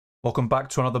Welcome back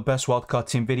to another best wildcard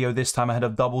team video, this time ahead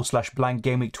of double/blank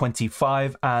game week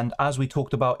 25. And as we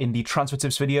talked about in the transfer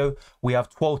tips video, we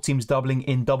have 12 teams doubling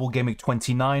in double game week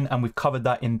 29, and we've covered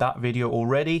that in that video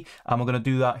already, and we're going to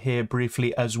do that here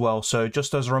briefly as well. So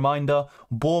just as a reminder,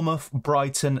 Bournemouth,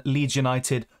 Brighton, Leeds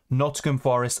United, Nottingham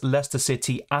Forest, Leicester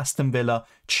City, Aston Villa,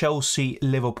 Chelsea,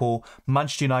 Liverpool,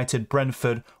 Manchester United,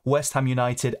 Brentford, West Ham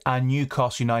United and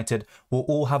Newcastle United will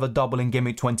all have a double in game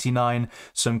week 29.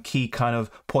 Some key kind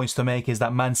of points to make is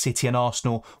that Man City and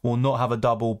Arsenal will not have a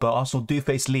double, but Arsenal do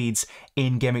face Leeds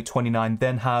in game week 29,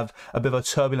 then have a bit of a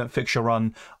turbulent fixture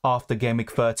run after game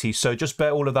week 30. So just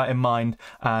bear all of that in mind,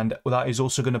 and that is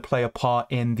also going to play a part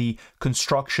in the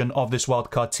construction of this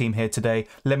wildcard team here today.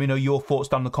 Let me know your thoughts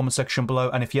down in the comment section below,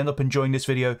 and if you end up enjoying this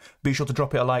video, be sure to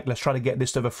drop it a like. Let's try to get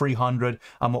this to over 300,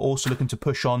 and we're also looking to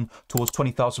push on towards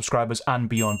 20,000 subscribers and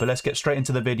beyond. But let's get straight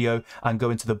into the video and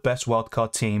go into the best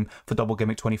wildcard team for double game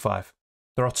week 25.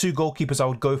 There are two goalkeepers I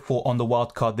would go for on the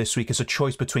wildcard this week. It's a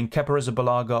choice between Kepa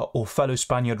Arrizabalaga or fellow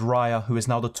Spaniard Raya, who is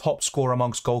now the top scorer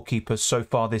amongst goalkeepers so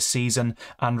far this season.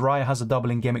 And Raya has a double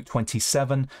in game week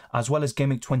 27 as well as game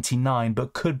week 29,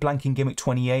 but could blank in game week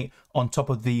 28 on top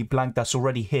of the blank that's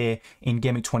already here in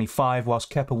game week 25, whilst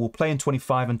Kepa will play in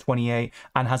 25 and 28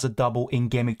 and has a double in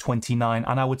game week 29.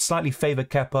 And I would slightly favour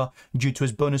Kepa due to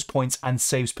his bonus points and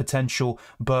saves potential,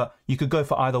 but you could go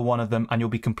for either one of them and you'll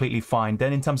be completely fine.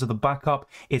 Then in terms of the backup,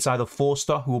 it's either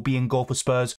Forster, who will be in goal for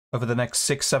Spurs over the next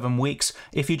 6-7 weeks.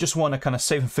 If you just want a kind of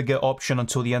save and forget option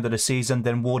until the end of the season,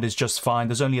 then Ward is just fine.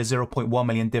 There's only a 0.1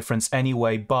 million difference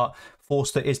anyway, but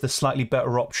Forster is the slightly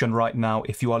better option right now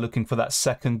if you are looking for that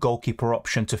second goalkeeper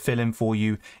option to fill in for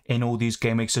you in all these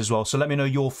game weeks as well. So let me know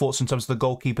your thoughts in terms of the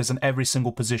goalkeepers and every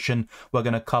single position we're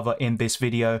going to cover in this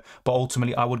video. But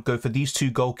ultimately, I would go for these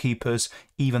two goalkeepers,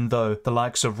 even though the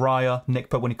likes of Raya, Nick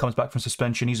Pope when he comes back from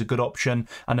suspension, he's a good option,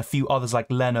 and a few others like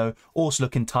Leno also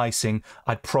look enticing.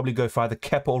 I'd probably go for either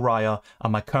Kepa or Raya,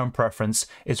 and my current preference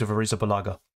is with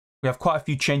Arrizabalaga. We have quite a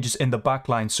few changes in the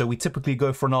backline, so we typically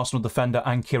go for an Arsenal defender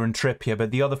and Kieran Trippier, but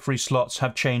the other three slots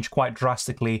have changed quite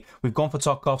drastically. We've gone for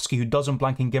Tarkowski, who doesn't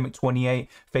blank in game week 28,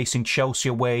 facing Chelsea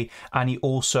away, and he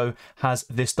also has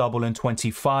this double in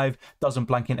 25, doesn't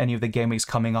blank in any of the game weeks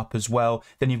coming up as well.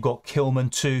 Then you've got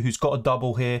Kilman too, who's got a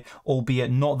double here,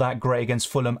 albeit not that great against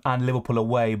Fulham and Liverpool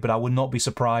away, but I would not be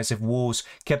surprised if Wolves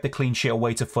kept the clean sheet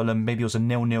away to Fulham. Maybe it was a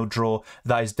 0-0 draw.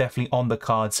 That is definitely on the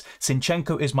cards.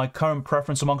 Zinchenko is my current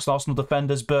preference amongst Arsenal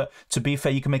defenders, but to be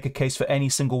fair, you can make a case for any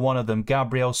single one of them.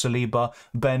 Gabriel, Saliba,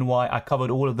 Ben White, I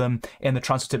covered all of them in the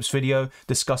transfer tips video,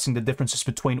 discussing the differences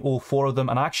between all four of them,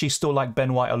 and I actually still like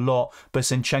Ben White a lot, but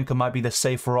Zinchenko might be the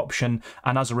safer option,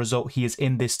 and as a result, he is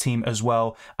in this team as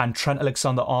well. And Trent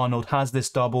Alexander-Arnold has this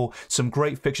double, some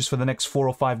great fixtures for the next 4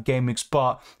 or 5 game weeks,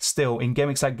 but still, in game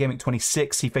weeks like game week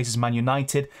 26, he faces Man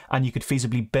United, and you could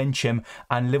feasibly bench him,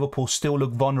 and Liverpool still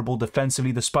look vulnerable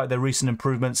defensively despite their recent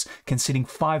improvements, conceding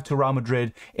 5 to Real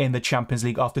Madrid in the Champions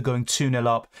League after going 2-0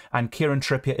 up, and Kieran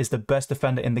Trippier is the best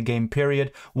defender in the game,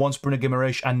 period. Once Bruno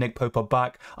Guimaraes and Nick Pope are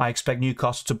back, I expect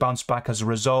Newcastle to bounce back as a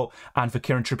result, and for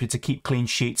Kieran Trippier to keep clean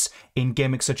sheets in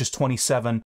game weeks such as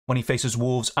 27, when he faces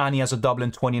Wolves, and he has a double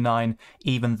in 29,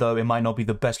 even though it might not be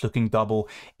the best looking double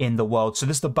in the world. So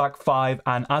this is the back 5,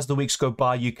 and as the weeks go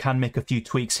by, you can make a few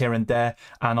tweaks here and there,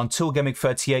 and until game week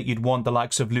 38, you'd want the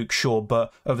likes of Luke Shaw,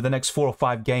 but over the next 4 or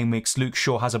 5 game weeks, Luke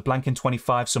Shaw has a blank in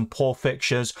 25, some poor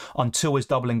fixtures, until his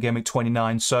double in game week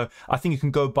 29, so I think you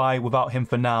can go by without him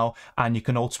for now, and you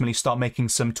can ultimately start making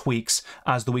some tweaks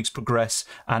as the weeks progress,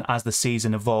 and as the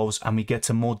season evolves, and we get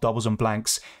to more doubles and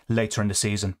blanks later in the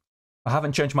season. I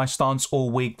haven't changed my stance all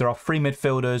week. There are 3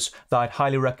 midfielders that I'd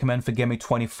highly recommend for game week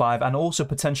 25 and also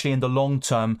potentially in the long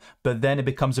term, but then it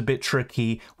becomes a bit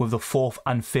tricky with the 4th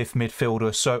and 5th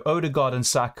midfielder. So Odegaard and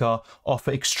Saka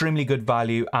offer extremely good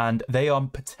value, and they are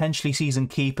potentially season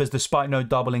keepers despite no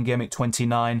double in game week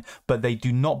 29, but they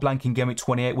do not blank in game week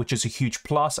 28, which is a huge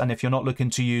plus. And if you're not looking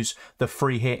to use the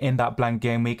free hit in that blank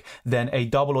game week, then a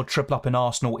double or triple up in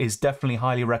Arsenal is definitely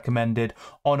highly recommended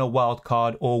on a wild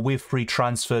card or with free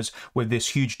transfers, with this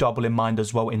huge double in mind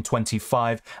as well in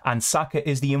 25. And Saka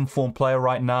is the informed player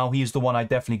right now. He is the one I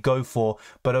definitely go for,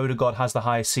 but Odegaard has the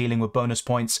highest ceiling with bonus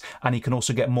points, and he can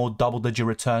also get more double-digit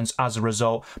returns as a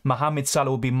result. Mohamed Salah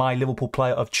will be my Liverpool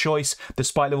player of choice.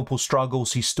 Despite Liverpool's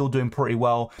struggles, he's still doing pretty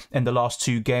well in the last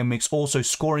 2 game weeks, also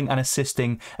scoring and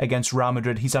assisting against Real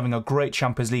Madrid. He's having a great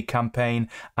Champions League campaign,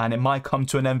 and it might come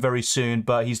to an end very soon,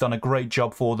 but he's done a great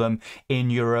job for them in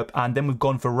Europe. And then we've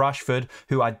gone for Rashford,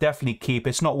 who I definitely keep.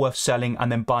 It's not worth selling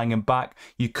and then buying him back.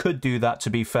 You could do that, to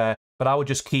be fair, but I would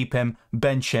just keep him,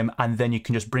 bench him, and then you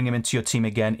can just bring him into your team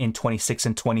again in 26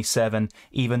 and 27,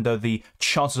 even though the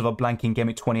chances of a blank in Game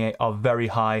Week 28 are very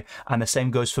high. And the same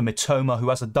goes for Mitoma, who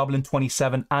has a double in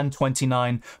 27 and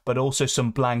 29, but also some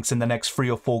blanks in the next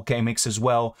 3 or 4 game weeks as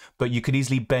well. But you could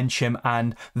easily bench him,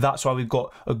 and that's why we've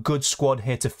got a good squad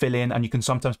here to fill in. And you can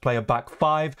sometimes play a back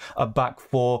 5, a back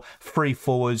 4, 3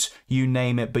 forwards, you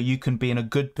name it, but you can be in a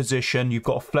good position. You've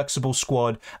got a flexible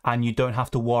squad, and you don't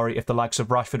have to worry if the likes of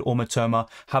Rashford or Mitoma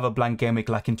have a blank game week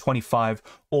like in 25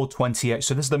 or 28.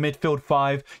 So this is the midfield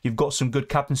 5. You've got some good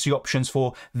captaincy options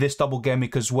for this double game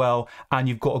week as well, and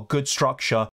you've got a good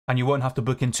structure, and you won't have to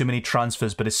book in too many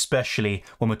transfers, but especially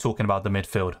when we're talking about the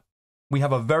midfield. We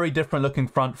have a very different looking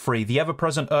front three. The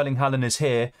ever-present Erling Haaland is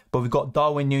here, but we've got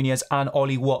Darwin Núñez and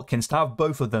Ollie Watkins. To have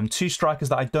both of them, 2 strikers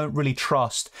that I don't really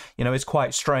trust, you know, it's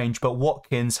quite strange, but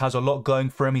Watkins has a lot going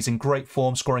for him. He's in great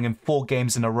form, scoring in 4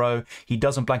 games in a row. He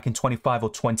doesn't blank in 25 or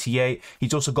 28.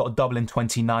 He's also got a double in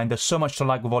 29. There's so much to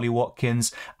like with Ollie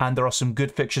Watkins, and there are some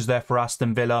good fixtures there for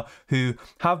Aston Villa, who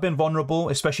have been vulnerable,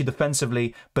 especially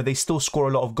defensively, but they still score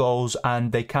a lot of goals,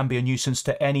 and they can be a nuisance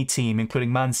to any team,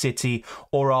 including Man City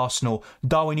or Arsenal.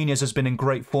 Darwin Núñez has been in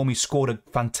great form. He scored a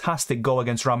fantastic goal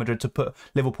against Real Madrid to put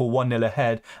Liverpool 1-0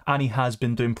 ahead, and he has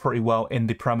been doing pretty well in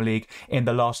the Premier League in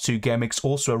the last 2 game weeks.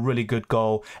 Also a really good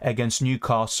goal against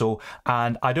Newcastle,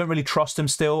 and I don't really trust him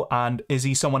still. And is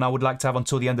he someone I would like to have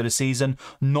until the end of the season?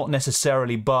 Not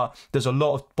necessarily, but there's a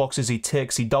lot of boxes he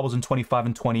ticks. He doubles in 25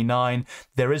 and 29.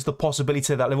 There is the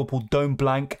possibility that Liverpool don't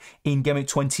blank in game week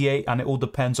 28, and it all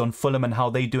depends on Fulham and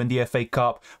how they do in the FA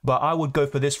Cup. But I would go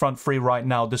for this front three right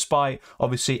now, despite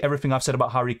obviously everything I've said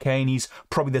about Harry Kane. He's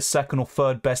probably the 2nd or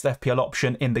 3rd best FPL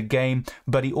option in the game,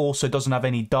 but he also doesn't have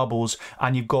any doubles,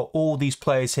 and you've got all these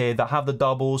players here that have the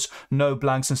doubles, no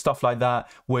blanks and stuff like that,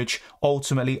 which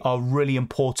ultimately are really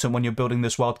important when you're building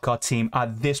this wildcard team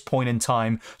at this point in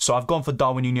time. So I've gone for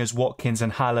Darwin Núñez, Watkins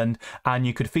and Haaland, and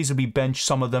you could feasibly bench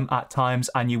some of them at times,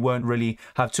 and you won't really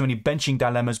have too many benching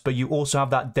dilemmas, but you also have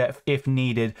that depth if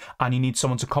needed, and you need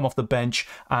someone to come off the bench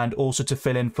and also to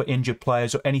fill in for injured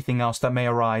players or anything else that may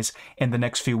arise in the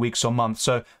next few weeks or months.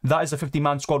 So that is the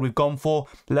 50-man squad we've gone for.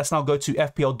 Let's now go to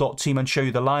FPL.team and show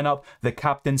you the lineup, the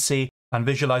captaincy, and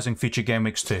visualizing future game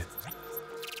weeks too.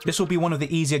 This will be one of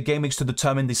the easier game weeks to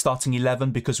determine the starting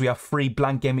 11 because we have 3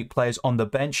 blank game week players on the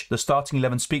bench. The starting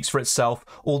 11 speaks for itself.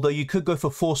 Although you could go for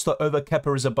Forster over Kepa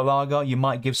Arrizabalaga, you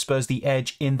might give Spurs the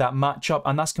edge in that matchup,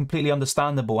 and that's completely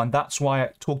understandable. And that's why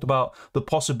I talked about the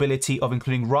possibility of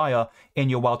including Raya in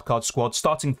your wildcard squad,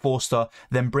 starting Forster,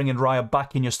 then bringing Raya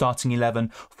back in your starting 11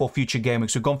 for future game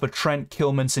weeks. We've gone for Trent,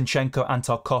 Kilman, Zinchenko, and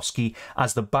Tarkowski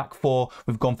as the back 4.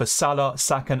 We've gone for Salah,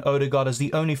 Saka, and Odegaard as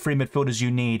the only 3 midfielders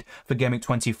you need for game week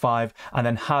 25. And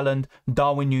then Haaland,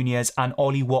 Darwin Núñez and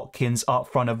Ollie Watkins up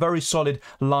front. A very solid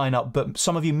lineup, but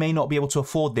some of you may not be able to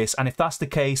afford this, and if that's the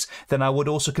case, then I would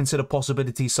also consider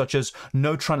possibilities such as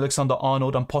no Trent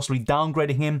Alexander-Arnold and possibly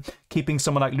downgrading him, keeping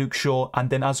someone like Luke Shaw, and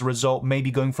then as a result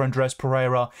maybe going for Andreas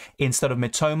Pereira instead of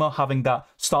Mitoma, having that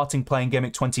starting play in game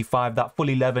week 25, that full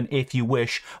 11 if you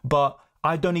wish. But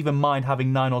I don't even mind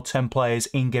having 9 or 10 players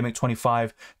in game week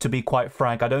 25, to be quite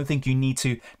frank. I don't think you need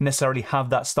to necessarily have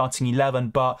that starting 11,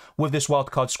 but with this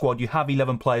wildcard squad, you have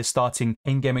 11 players starting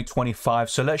in game week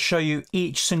 25. So let's show you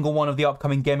each single one of the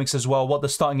upcoming game weeks as well, what the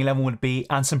starting 11 would be,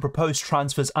 and some proposed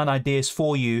transfers and ideas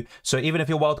for you. So even if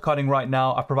you're wildcarding right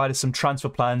now, I've provided some transfer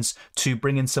plans to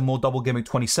bring in some more double game week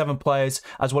 27 players,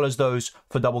 as well as those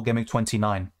for double game week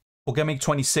 29. For game week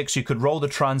 26, you could roll the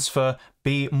transfer,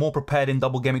 be more prepared in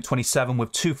double game week 27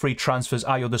 with 2 free transfers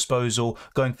at your disposal,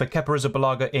 going for Kepa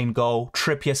Arrizabalaga in goal,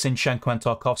 Trippier, Zinchenko and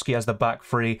Tarkowski as the back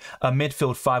 3, a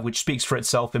midfield 5 which speaks for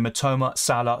itself in Mitoma,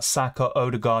 Salah, Saka,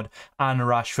 Odegaard and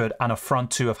Rashford, and a front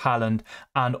 2 of Haaland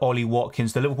and Ollie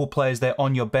Watkins. The Liverpool players there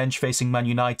on your bench facing Man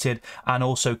United, and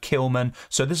also Kilman.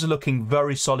 So this is looking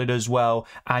very solid as well,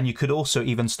 and you could also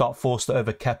even start Forster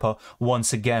over Kepa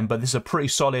once again, but this is a pretty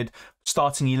solid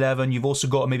starting 11. You've also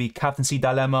got maybe captaincy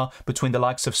dilemma between the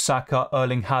likes of Saka,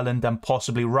 Erling Haaland and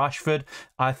possibly Rashford.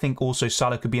 I think also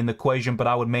Salah could be in the equation, but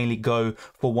I would mainly go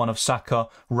for one of Saka,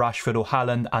 Rashford or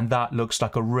Haaland, and that looks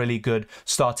like a really good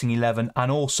starting 11.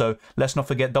 And also, let's not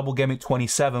forget double game week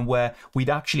 27, where we'd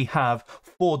actually have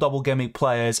 4 double game week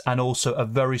players and also a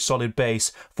very solid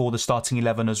base for the starting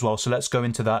 11 as well. So let's go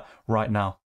into that right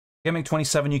now. Game Week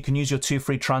 27, you can use your 2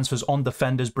 free transfers on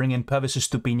defenders, bring in Pervis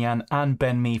Estupiñán and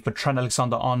Ben Mee for Trent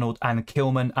Alexander-Arnold and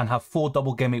Kilman, and have 4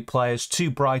 double Game Week players, 2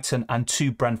 Brighton and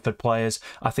 2 Brentford players.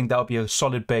 I think that would be a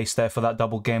solid base there for that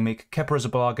double Game Week. Kepa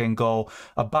Arrizabalaga in goal,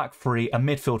 a back 3, a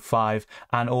midfield 5,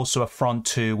 and also a front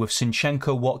 2 with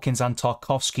Zinchenko, Watkins and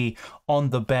Tarkowski on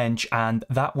the bench, and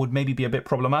that would maybe be a bit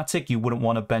problematic. You wouldn't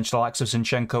want to bench the likes of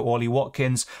Zinchenko or Ollie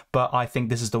Watkins, but I think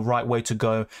this is the right way to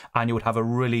go, and you would have a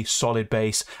really solid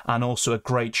base and also a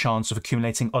great chance of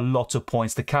accumulating a lot of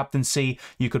points. The captaincy,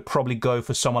 you could probably go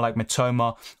for someone like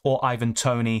Mitoma or Ivan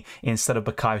Toney instead of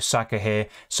Bukayo Saka here,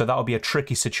 so that would be a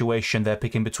tricky situation there,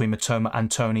 picking between Mitoma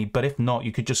and Toney. But if not,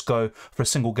 you could just go for a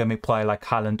single Game Week player like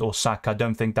Haaland or Saka. I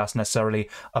don't think that's necessarily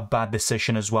a bad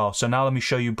decision as well. So now let me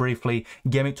show you briefly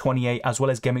Game Week 28 as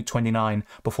well as Game Week 29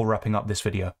 before wrapping up this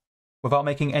video. Without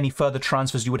making any further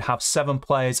transfers, you would have 7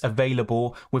 players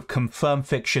available with confirmed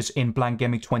fixtures in blank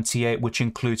Game Week 28, which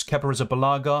includes Kepa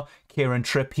Arrizabalaga, Kieran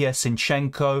Trippier,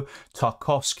 Zinchenko,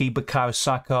 Tarkowski, Bukayo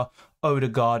Saka,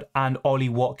 Odegaard and Ollie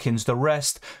Watkins. The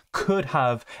rest could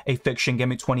have a fixture in Game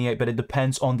Week 28, but it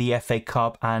depends on the FA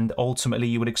Cup, and ultimately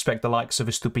you would expect the likes of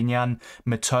Estupiñán,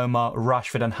 Mitoma,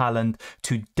 Rashford and Haaland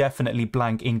to definitely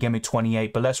blank in Game Week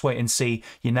 28, but let's wait and see.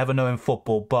 You never know in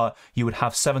football, but you would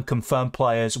have 7 confirmed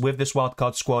players with this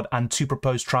wildcard squad and 2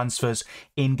 proposed transfers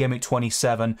in Game Week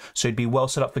 27, so you'd be well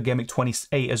set up for Game Week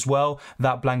 28 as well.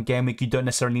 That blank Game Week, you don't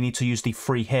necessarily need to use the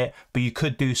free hit, but you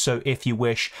could do so if you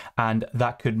wish, and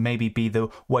that could maybe be the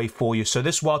way for you. So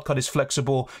this wildcard is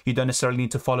flexible. You don't necessarily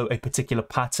need to follow a particular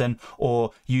pattern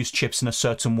or use chips in a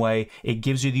certain way. It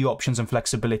gives you the options and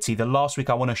flexibility. The last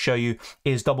week I want to show you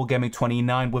is double Game Week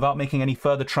 29 without making any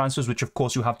further transfers, which of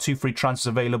course you have 2 free transfers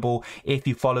available if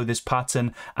you follow this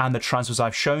pattern and the transfers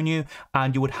I've shown you,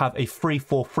 and you would have a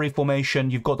 3-4-3 formation.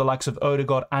 You've got the likes of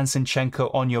Odegaard and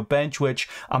Zinchenko on your bench, which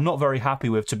I'm not very happy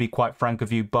with, to be quite frank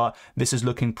with you, but this is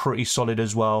looking pretty solid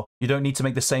as well. You don't need to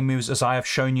make the same moves as I have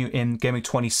shown you in Game Week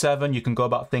 27. You can go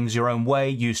about things your own way,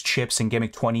 use chips in Game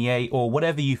Week 28 or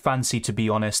whatever you fancy, to be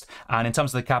honest. And in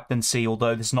terms of the captaincy,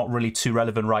 although this is not really too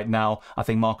relevant right now, I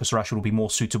think Marcus Rashford will be more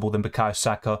suitable than Bukayo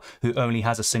Saka, who only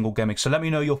has a single Game Week. So let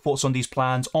me know your thoughts on these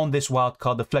plans, on this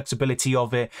wildcard, the flexibility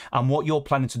of it, and what you're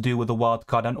planning to do with the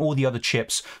wildcard and all the other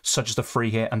chips, such as the free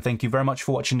hit. And thank you very much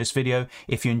for watching this video.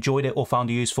 If you enjoyed it or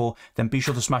found it useful, then be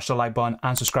sure to smash the like button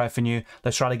and subscribe for new.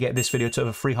 Let's try to get this video to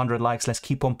over 300 likes. Let's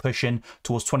keep on pushing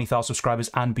towards 20,000 subscribers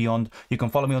and beyond. You can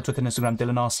follow me on Twitter and Instagram,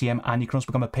 DylanRCM, and you can also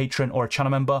become a patron or a channel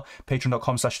member,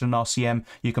 patreon.com/DylanRCM.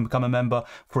 You can become a member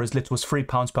for as little as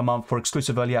 £3 per month for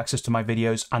exclusive early access to my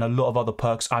videos and a lot of other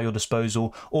perks at your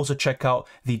disposal. Also check out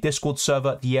the Discord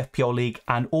server, the FPL League,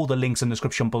 and all the links in the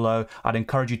description below. I'd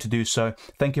encourage you to do so.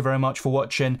 Thank you very much for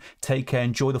watching. Take care,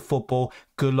 enjoy the football.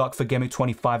 Good luck for Game Week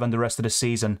 25 and the rest of the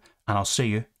season, and I'll see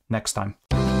you next time.